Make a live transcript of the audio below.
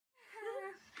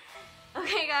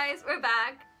guys, we're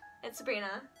back. It's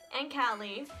Sabrina and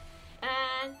Callie,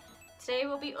 and today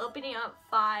we'll be opening up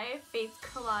 5 Fates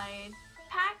Collide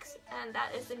packs, and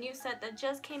that is the new set that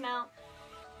just came out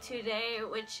today,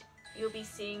 which you'll be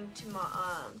seeing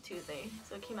tomorrow, Tuesday.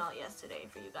 So it came out yesterday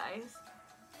for you guys.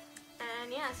 And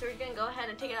yeah, so we're gonna go ahead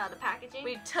and take it out of the packaging.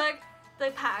 We took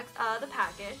the packs out of the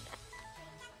package.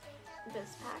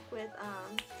 This pack with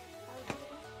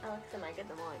Alex and I get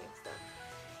them all mixed up.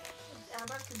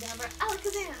 Abracadabra,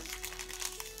 Alakazam!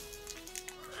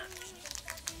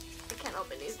 I can't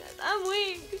open these guys. I'm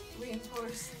weak!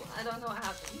 Reinforced. I don't know what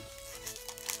happened.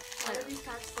 Why are these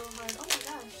packs so hard? Oh my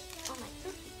gosh. Oh my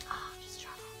goodness. Oh, just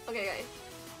struggle. Okay guys.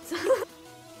 So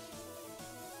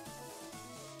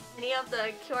any of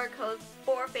the QR codes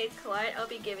for Fates Collide, I'll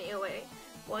be giving away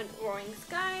 1 Roaring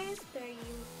Skies. There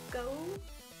you go.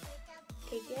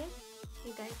 Take it.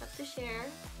 You guys have to share.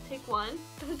 Take 1.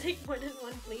 Don't take more than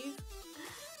 1, please.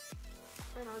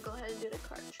 And I'll go ahead and do the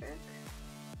card trick.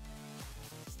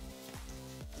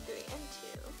 3 and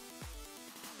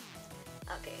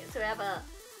 2. Okay, so we have a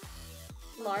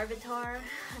Larvitar. I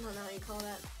don't know how you call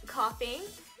that. Coughing.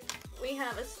 We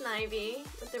have a Snivy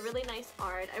with a really nice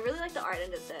art. I really like the art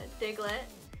in this set. Diglett.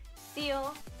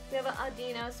 Seal. We have an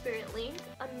Audino Spirit Link.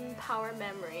 A Power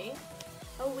Memory.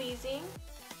 A Weezing.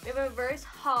 We have a Reverse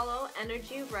Hollow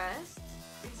Energy Rest.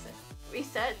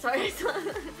 Reset, sorry.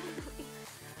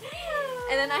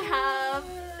 And then I have,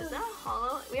 is that a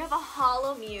hollow? We have a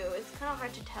hollow Mew. It's kind of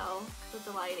hard to tell with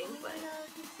the lighting, but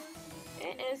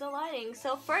it is a lighting.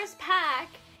 So first pack,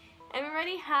 and we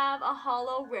already have a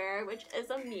hollow rare, which is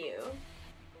a Mew.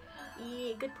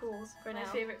 Yeah, good pulls for now. My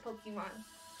favorite Pokemon.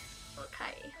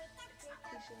 Okay. It's not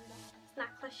cliche at all. It's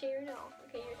not cliche at all.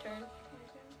 Okay, your turn.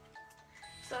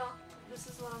 So, this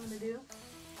is what I'm gonna do.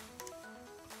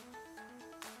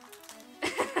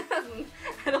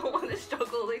 I don't want to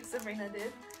struggle like Sabrina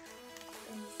did.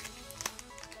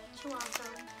 You're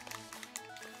welcome.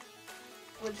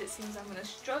 Which it seems I'm gonna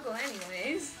struggle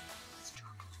anyways.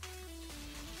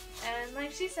 And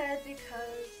like she said,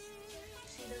 because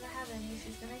she doesn't have any,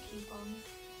 she's gonna keep them.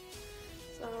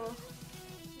 So,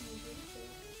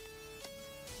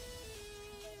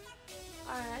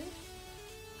 alright.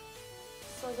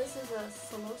 So this is a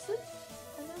Solosis.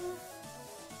 I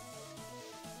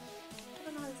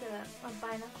don't know how to say that. A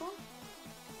Binacle.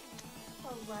 A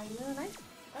Rhyhorn.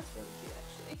 That's really cute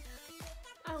actually.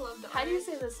 I love the How art. do you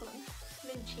say this one?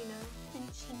 Minccino.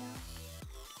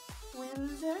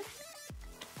 Windsor.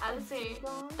 I would say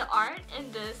the art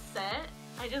in this set,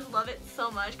 I just love it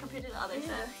so much compared to the other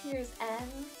set. Here's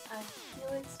N, a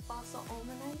Helix Fossil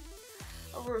Omanite,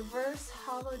 a Reverse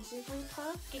Hollow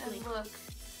Jigglypuff, and look,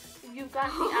 you've got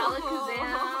the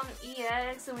Alakazam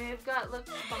EX, and we've got, look,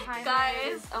 behind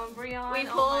guys, Umbreon. we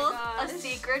pulled a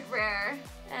secret rare.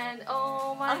 And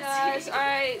oh my gosh,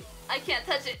 alright, I can't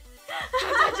touch it.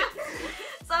 Can't touch it.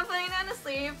 So I'm putting it on the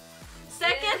sleeve.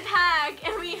 Second pack,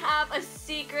 and we have a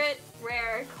secret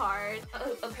rare card.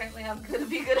 Apparently I'm gonna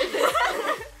be good at this.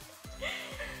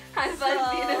 High five,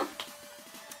 Vina.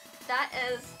 That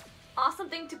is awesome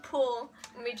thing to pull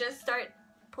when we just start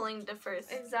pulling the first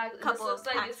couple This looks of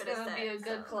like packs it's for this gonna set. be a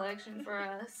good collection for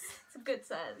us. It's a good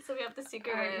set. So we have the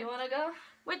secret Alright, rare. you wanna go?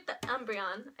 With the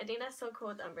Umbreon. I think that's so cool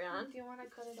with Umbreon. Do you wanna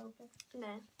cut it open?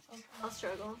 Nah. Okay. I'll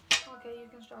struggle. Okay, you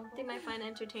can struggle. They might find it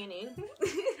entertaining.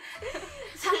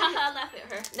 Laugh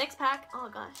at her. Next pack. Oh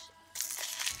gosh.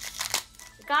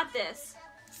 Got this.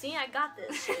 See, I got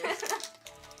this.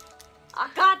 I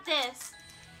got this.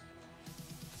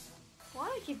 Why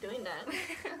do I keep doing that?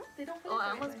 They don't put Oh, it I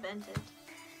right almost away. bent it.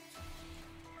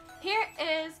 Here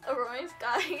is a Roaring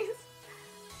Skies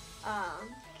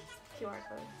QR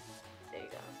code. There you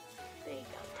go. There you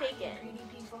go. Take it. Greedy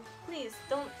people. Please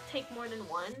don't take more than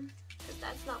 1, because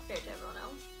that's not fair to everyone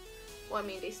else. Well, I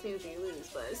mean, they snooze, you lose,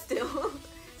 but still.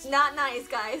 It's not nice,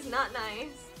 guys. Not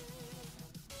nice.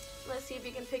 Let's see if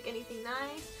you can pick anything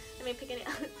nice. I mean, pick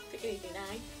anything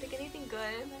nice. Pick anything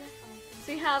good.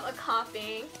 So you have a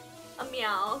Coughing, a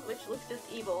Meow, which looks just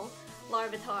evil,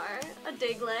 Larvitar, a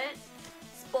Diglett,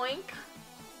 Spoink.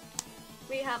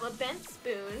 We have a Bent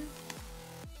Spoon,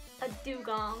 a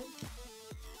Dugong,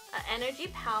 an Energy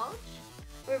Pouch,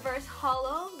 Reverse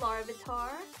Hollow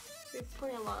Larvitar. We're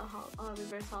pulling a lot of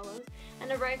Reverse Hollows,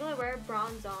 and a regular rare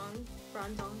Bronzong. My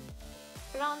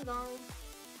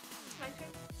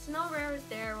turn. Snow rare is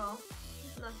there. Well,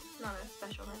 it's not a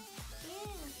special one.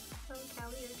 Yeah. So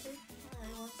Callie, your turn.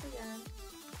 Alright, once again.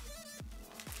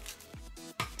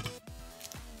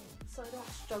 So I don't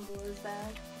struggle as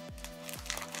bad.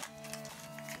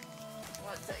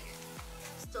 1 second.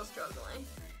 Still struggling.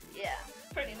 Yeah,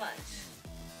 pretty much.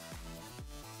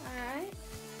 Alright.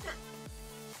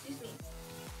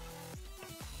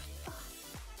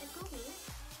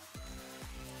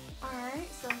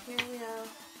 here we have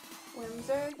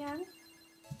Windsor again.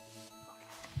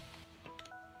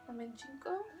 A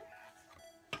Minchinko.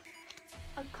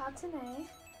 A Katane.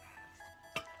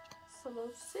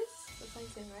 Solosis. That's how you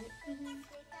say it, right?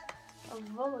 A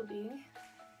Volibee.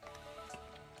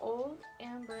 Old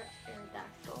Amber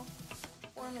Aerodactyl.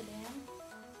 Wormadam.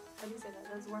 How do you say that?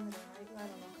 That's Wormadam, right?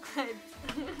 I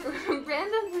don't know.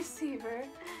 Random Receiver.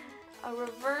 A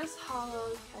Reverse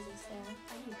Hollow Kazakhstan.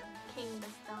 King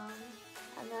Baston.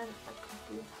 And then a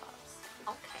Kabutops.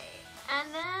 Okay. And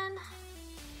then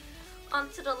on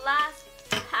to the last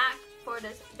pack for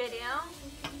this video.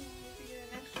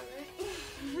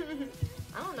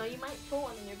 I don't know, you might pull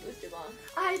one in your booster box.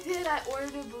 I did. I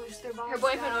ordered a booster box. Her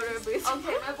boyfriend guys. ordered a booster box.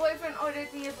 Okay, my boyfriend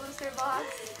ordered me a booster box.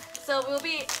 So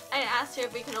I asked her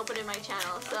if we can open it in my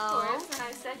channel. So Of course, and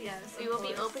I said yes. we will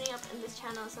be opening up in this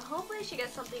channel. So hopefully she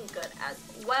gets something good as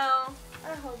well.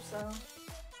 I hope so.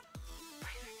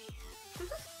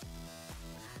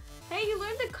 Hey, you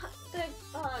learned the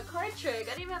card trick. I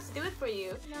didn't even have to do it for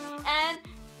you. No. And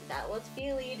that was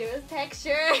feely. There was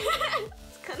texture.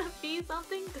 It's gonna be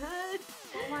something good.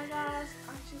 Oh my gosh.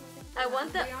 Aren't you looking for I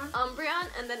want the Umbreon? Umbreon,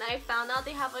 and then I found out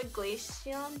they have a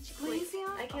Glaceon. Glaceon?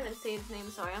 I can't even say its name.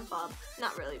 Sorry, I'm Bob.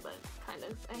 Not really, but kind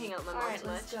of. I hang out with my mom Alright, too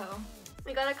let's much. go.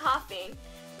 We got a Coughing.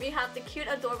 We have the cute,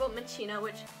 adorable Minccino,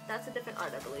 which that's a different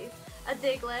art, I believe. A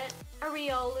Diglett, a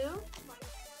Riolu,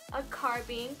 a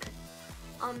Carbink,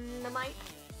 Omanyte,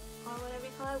 or whatever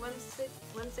you call it,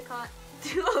 Whimsicott,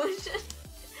 Delusion,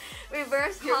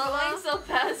 Reverse You're Hollow. going so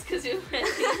fast because you went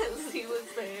to see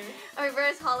what's there. A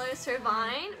Reverse Hollow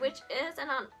Servine, which is an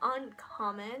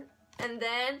uncommon. And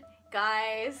then,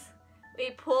 guys,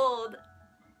 we pulled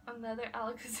Another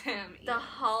Alakazam.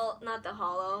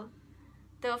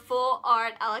 the full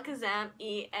art Alakazam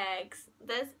EX.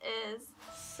 This is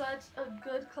Such a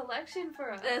good collection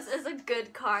for us. This is a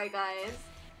good card, guys.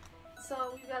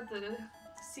 So we got the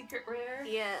secret rare.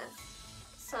 Yes.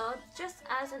 So just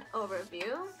as an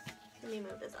overview, let me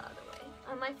move this out of the way.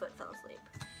 Oh, my foot fell asleep.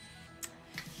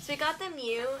 So we got the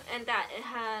Mew, and that it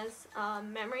has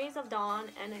Memories of Dawn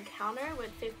and Encounter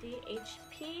with 50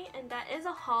 HP, and that is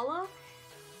a holo.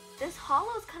 This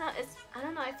holo is kind of, I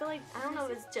don't know, I feel like, I don't know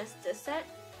if it's just this set,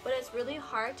 but it's really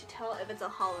hard to tell if it's a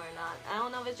holo or not. I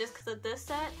don't know if it's just because of this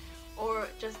set or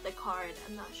just the card.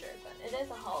 I'm not sure, but it is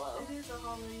a holo. It is a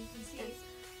holo, you can see.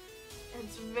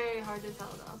 It's very hard to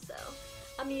tell though. So,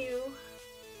 a Mew.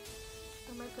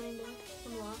 Am I putting this?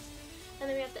 I'm lost. And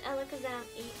then we have the Alakazam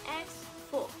EX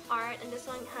full art, and this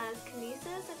one has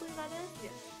Kinesis, I believe that is.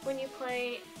 Yes. When you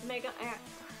play Mega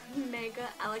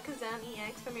Alakazam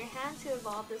EX from your hand to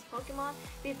evolve this Pokemon.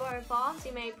 Before it evolves,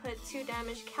 you may put 2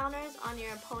 damage counters on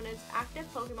your opponent's active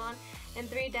Pokemon and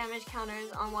 3 damage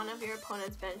counters on one of your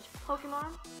opponent's bench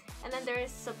Pokemon. And then there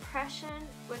is Suppression,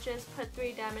 which is put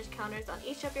 3 damage counters on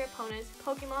each of your opponent's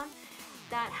Pokemon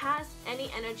that has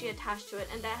any energy attached to it,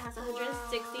 and that has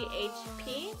 160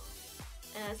 HP.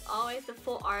 And as always, the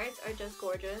full arts are just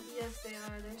gorgeous. Yes, they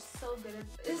are. They're so good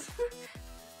at this.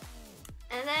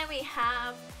 And then we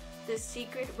have the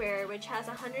Secret Rare, which has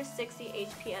 160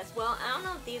 HP as well. I don't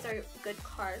know if these are good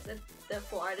cards. If the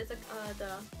full art is the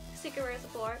Secret Rare is the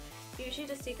full art. Usually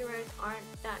the Secret Rares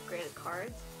aren't that great at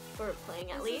cards for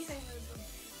playing at least.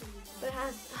 But it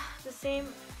has the same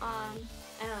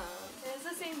it has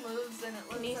the same moves, and it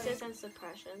looks Kinesis like and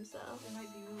Suppression. So it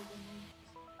might be really good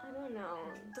moves. I don't know.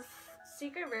 The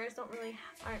Secret Rares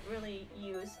aren't really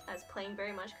used as playing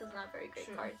very much because it's not a very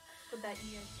great card. Put that EX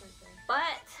right there.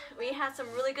 But we had some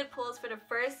really good pulls for the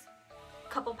first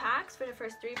couple packs, for the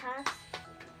first 3 packs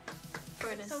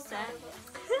for the set.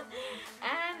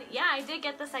 And yeah, I did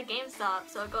get this at GameStop,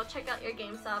 so go check out your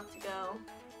GameStop to go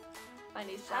find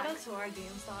these Shout out packs. to our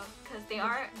GameStop Because they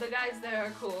are the guys there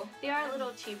are cool. They are a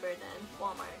little cheaper than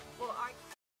Walmart.